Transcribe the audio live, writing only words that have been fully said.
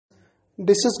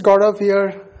This is Gaurav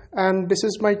here, and this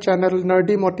is my channel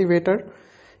Nerdy Motivator.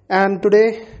 And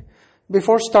today,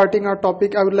 before starting our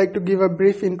topic, I would like to give a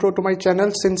brief intro to my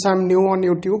channel since I'm new on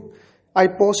YouTube. I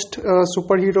post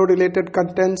superhero related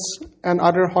contents and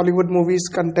other Hollywood movies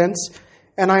contents,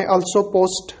 and I also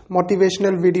post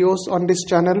motivational videos on this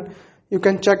channel. You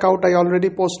can check out, I already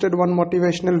posted one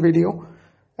motivational video,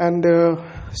 and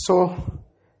so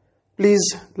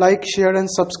please like, share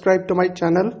and subscribe to my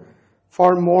channel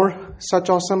for more such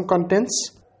awesome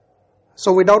contents.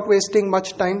 So without wasting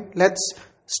much time, let's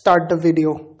start the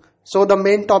video. So the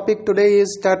main topic today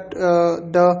is that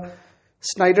the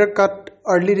Snyder Cut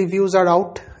early reviews are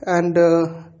out, and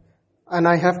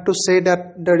I have to say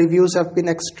that the reviews have been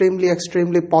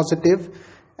extremely positive,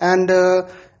 and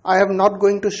I am not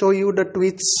going to show you the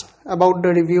tweets about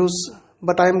the reviews,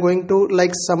 but I am going to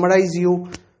summarize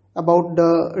you about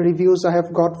the reviews I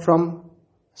have got from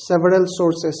several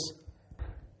sources.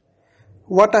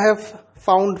 What I have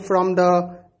found from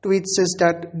the tweets is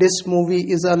that this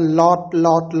movie is a lot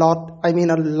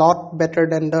better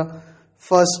than the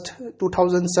first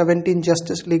 2017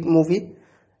 Justice League movie.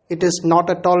 It is not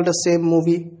at all the same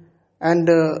movie, and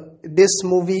this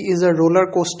movie is a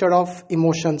roller coaster of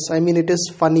emotions. It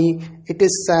is funny, it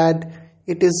is sad,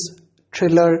 it is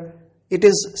thriller, it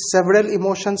is several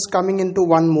emotions coming into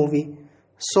one movie.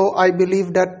 So I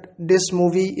believe that this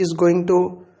movie is going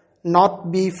to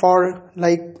not be for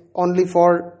only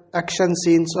for action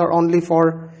scenes or only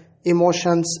for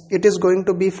emotions. It is going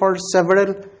to be for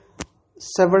several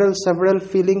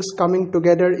feelings coming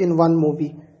together in one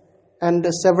movie. And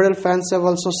several fans have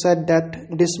also said that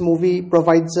this movie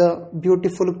provides a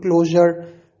beautiful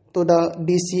closure to the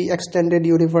DC extended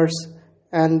universe,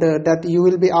 and that you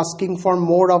will be asking for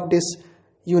more of this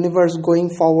universe going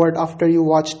forward after you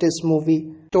watch this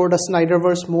movie. So the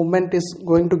Snyderverse movement is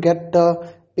going to get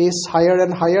the pace higher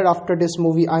and higher after this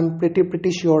movie, I'm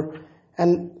pretty sure.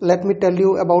 And let me tell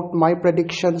you about my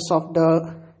predictions of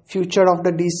the future of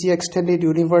the DC extended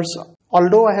universe.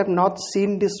 Although I have not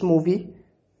seen this movie,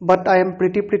 but I am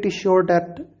pretty sure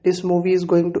that this movie is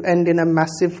going to end in a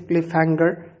massive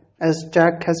cliffhanger, as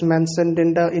Jack has mentioned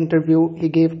in the interview he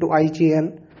gave to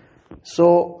IGN.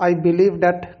 So I believe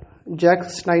that Zack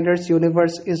Snyder's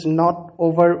universe is not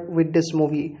over with this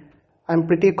movie. I'm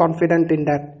pretty confident in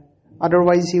that.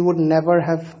 Otherwise, he would never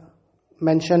have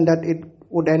mentioned that it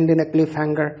would end in a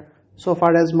cliffhanger. So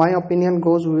far as my opinion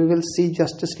goes, we will see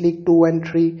Justice League 2 and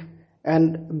 3,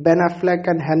 and Ben Affleck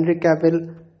and Henry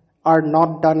Cavill are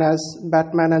not done as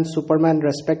Batman and Superman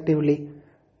respectively.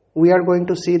 We are going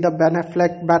to see the Ben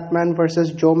Affleck Batman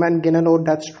versus Joe Manganiello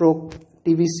Deathstroke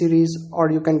TV series, or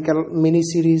you can call mini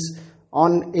series,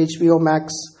 on HBO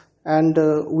Max, and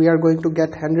we are going to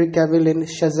get Henry Cavill in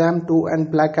Shazam 2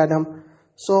 and Black Adam.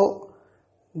 So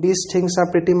these things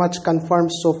are pretty much confirmed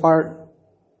so far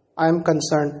I am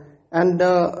concerned. And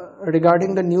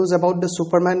regarding the news about the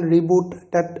Superman reboot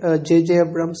that J.J.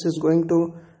 Abrams is going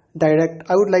to direct,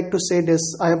 I would like to say this.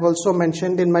 I have also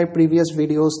mentioned in my previous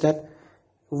videos that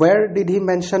where did he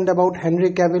mention about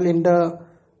Henry Cavill in the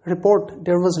report?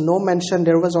 There was no mention.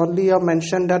 There was only a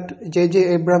mention that J.J.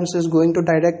 Abrams is going to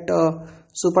direct a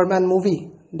Superman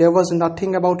movie. There was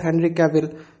nothing about Henry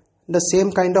Cavill. The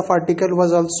same kind of article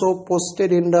was also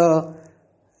posted in the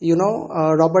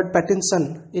Robert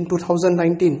Pattinson in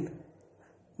 2019.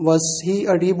 Was he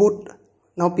a reboot?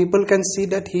 Now people can see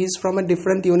that he is from a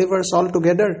different universe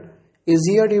altogether. Is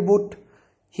he a reboot?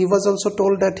 He was also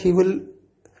told that he will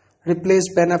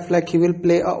replace Ben Affleck. He will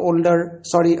play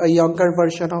a younger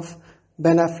version of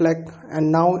Ben Affleck.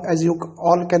 And now, as you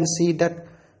all can see, that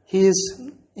he is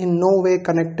in no way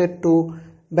connected to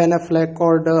Ben Affleck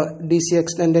or the DC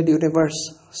extended universe.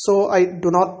 So I do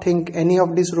not think any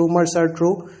of these rumors are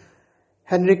true.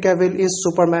 Henry Cavill is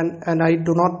Superman, and I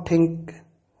do not think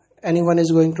anyone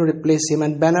is going to replace him.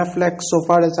 And Ben Affleck, so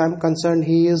far as I'm concerned,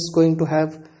 he is going to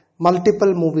have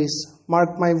multiple movies.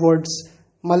 Mark my words,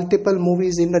 multiple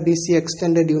movies in the DC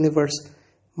extended universe.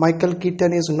 Michael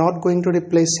Keaton is not going to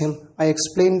replace him. I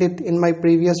explained it in my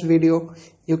previous video.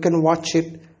 You can watch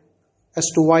it as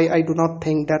to why I do not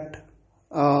think that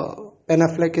Ben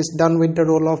Affleck is done with the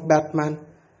role of Batman.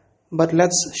 But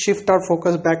let's shift our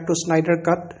focus back to Snyder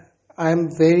Cut. I am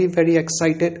very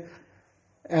excited,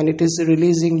 and it is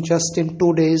releasing just in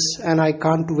 2 days, and I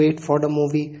can't wait for the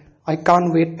movie. I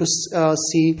can't wait to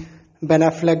see Ben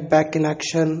Affleck back in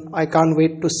action. I can't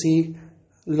wait to see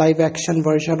live action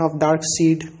version of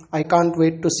Darkseid. I can't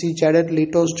wait to see Jared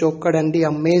Leto's Joker and the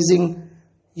amazing,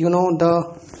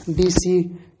 the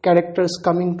DC characters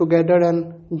coming together,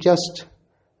 and just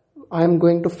I am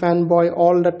going to fanboy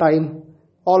all the time.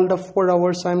 All the 4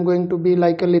 hours I am going to be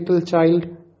like a little child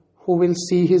who will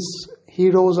see his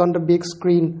heroes on the big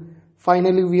screen.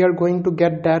 Finally, we are going to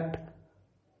get that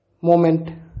moment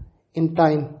in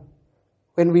time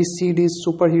when we see these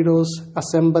superheroes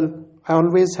assemble. I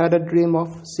always had a dream of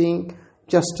seeing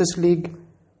Justice League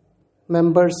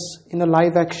members in a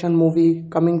live action movie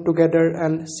coming together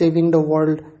and saving the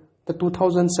world. The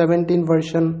 2017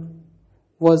 version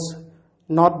was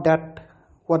not that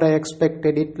what I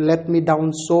expected. It let me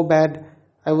down so bad.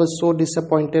 I was so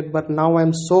disappointed, but now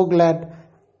I'm so glad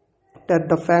that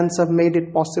the fans have made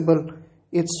it possible.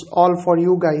 It's all for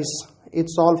you guys.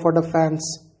 It's all for the fans.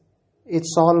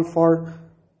 It's all for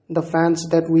the fans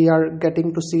that we are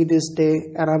getting to see this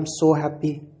day, and I'm so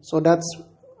happy. So that's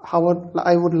how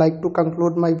I would like to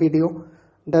conclude my video,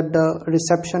 that the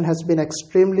reception has been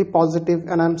extremely positive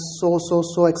and I'm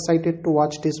so excited to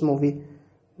watch this movie,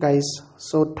 guys.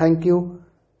 So thank you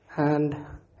and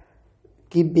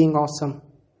keep being awesome.